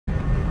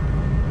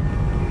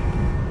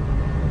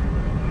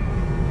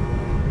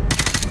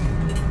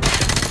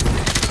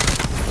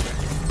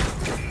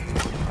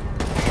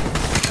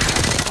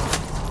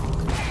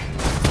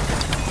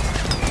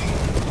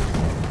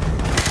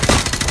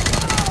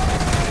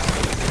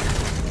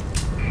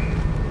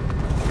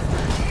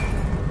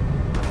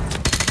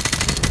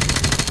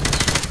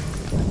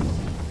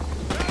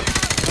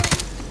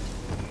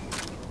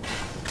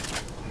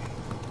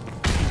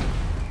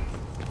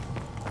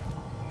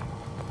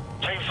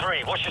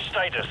your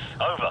status?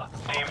 Over.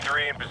 Team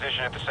 3 in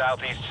position at the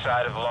southeast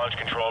side of the launch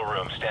control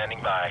room.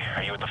 Standing by.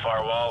 Are you at the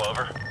far wall?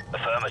 Over.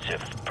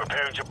 Affirmative.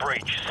 Preparing to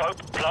breach. Soap,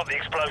 plant the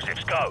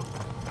explosives. Go.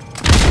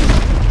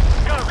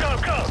 Go,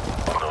 go, go!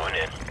 Moving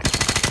in.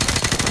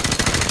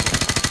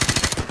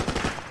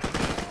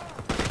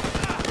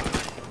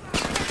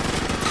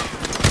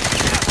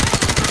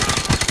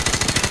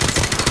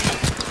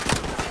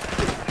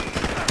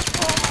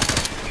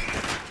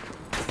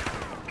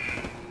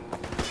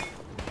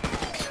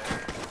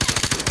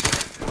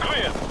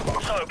 Clear.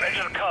 Soap,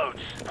 enter the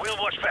codes. We'll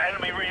watch for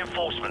enemy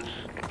reinforcements.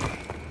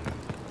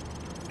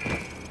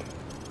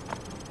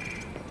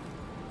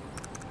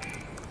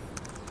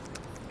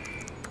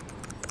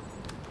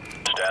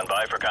 Stand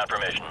by for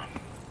confirmation.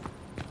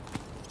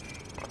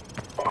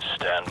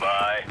 Stand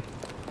by.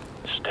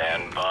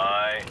 Stand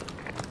by.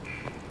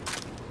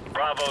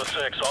 Bravo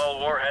 6, all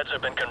warheads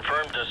have been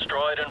confirmed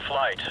destroyed in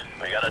flight.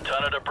 We got a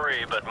ton of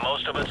debris, but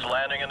most of it's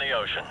landing in the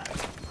ocean.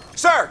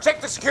 Sir,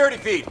 check the security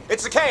feed.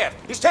 It's Zakhaev.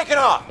 He's taking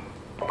off.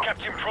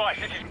 Captain Price,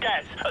 this is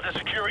Gaz at the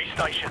security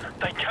station.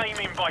 They came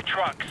in by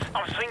trucks.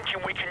 I'm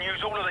thinking we can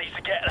use all of these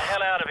to get the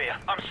hell out of here.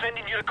 I'm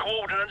sending you the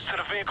coordinates to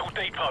the vehicle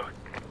depot.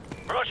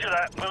 Roger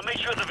that. We'll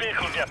meet you at the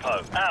vehicle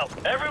depot. Out.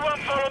 Everyone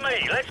follow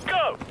me. Let's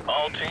go.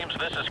 All teams,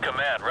 this is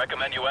command.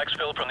 Recommend you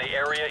exfil from the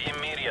area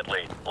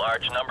immediately.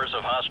 Large numbers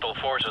of hostile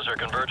forces are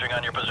converging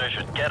on your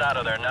position. Get out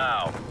of there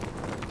now.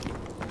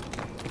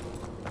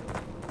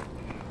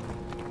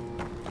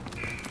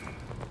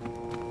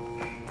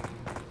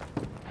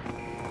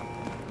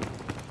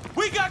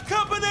 We got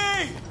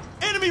company!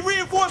 Enemy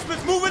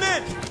reinforcements moving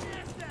in!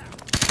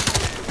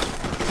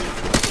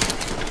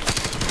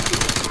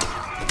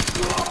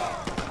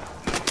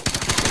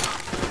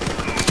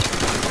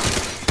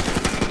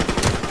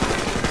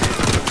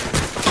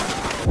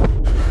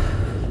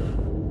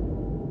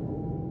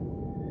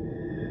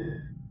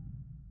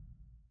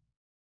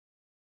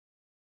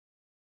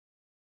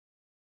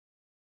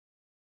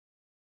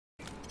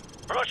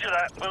 Roger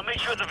that. We'll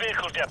meet you at the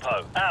vehicle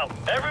depot. Out.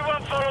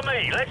 Everyone follow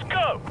me. Let's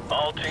go.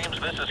 All teams,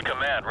 this is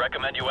command.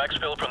 Recommend you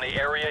exfil from the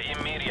area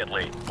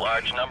immediately.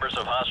 Large numbers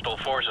of hostile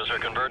forces are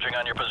converging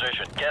on your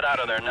position. Get out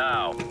of there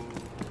now.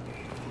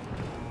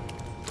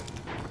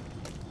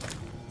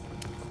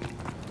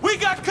 We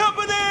got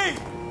company!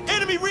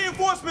 Enemy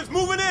reinforcements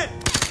moving in!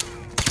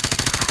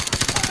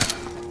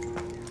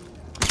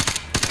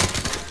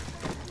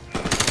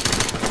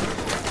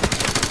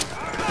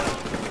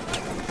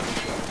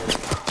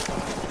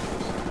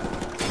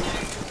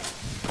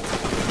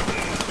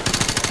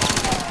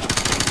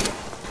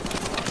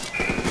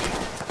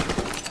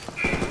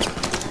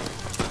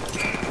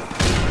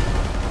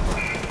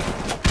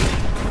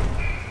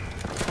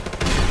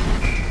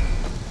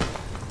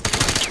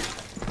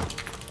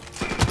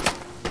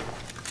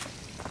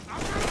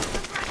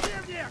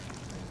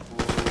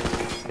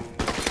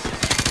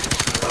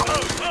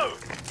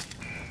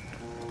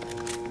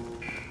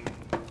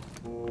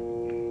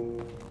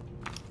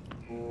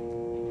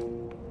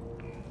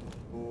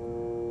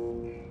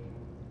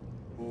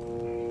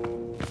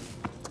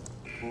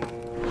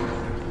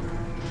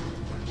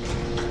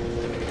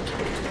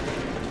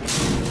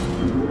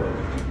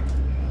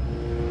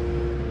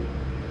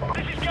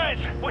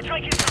 We're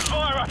taking some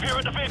fire up here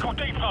at the vehicle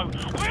depot.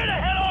 Where the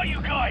hell are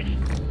you guys?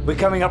 We're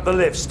coming up the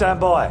lift. Stand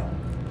by.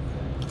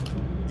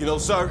 You know,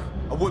 sir,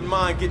 I wouldn't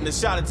mind getting a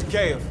shot at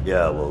Zakhaev.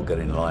 Yeah, well, get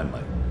in line,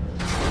 mate.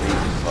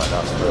 Find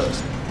us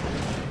first.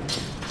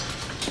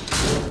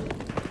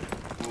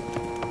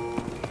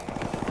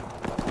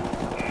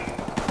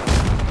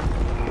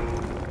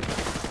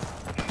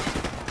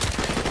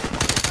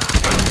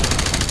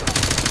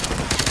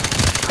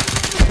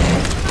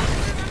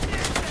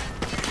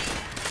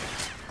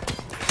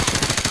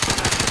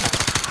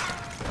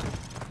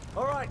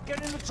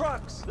 Get in the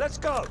trucks. Let's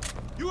go.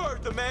 You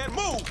heard the man.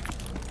 Move!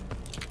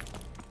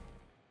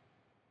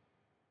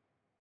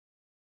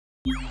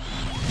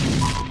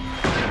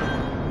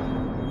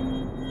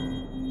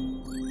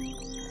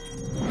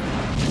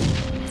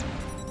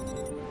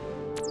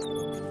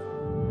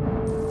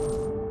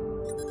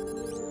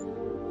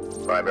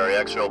 Primary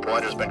exfil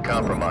point has been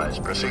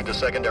compromised. Proceed to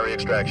secondary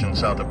extraction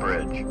south of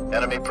bridge.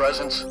 Enemy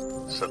presence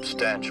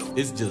substantial.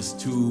 It's just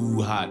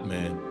too hot,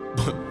 man.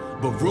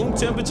 But room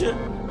temperature?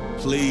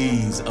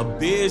 Please, a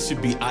beer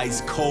should be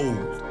ice cold.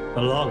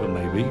 A lager,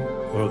 maybe.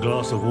 Or a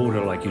glass of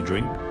water like you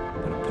drink.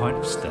 And a pint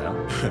of stout.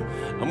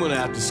 I'm gonna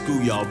have to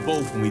school y'all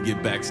both when we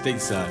get back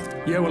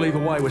stateside. Yeah, well, either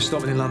way, we're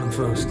stopping in London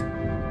first.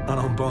 And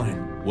I'm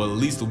buying. Well, at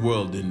least the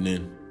world didn't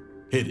end.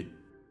 Hit it.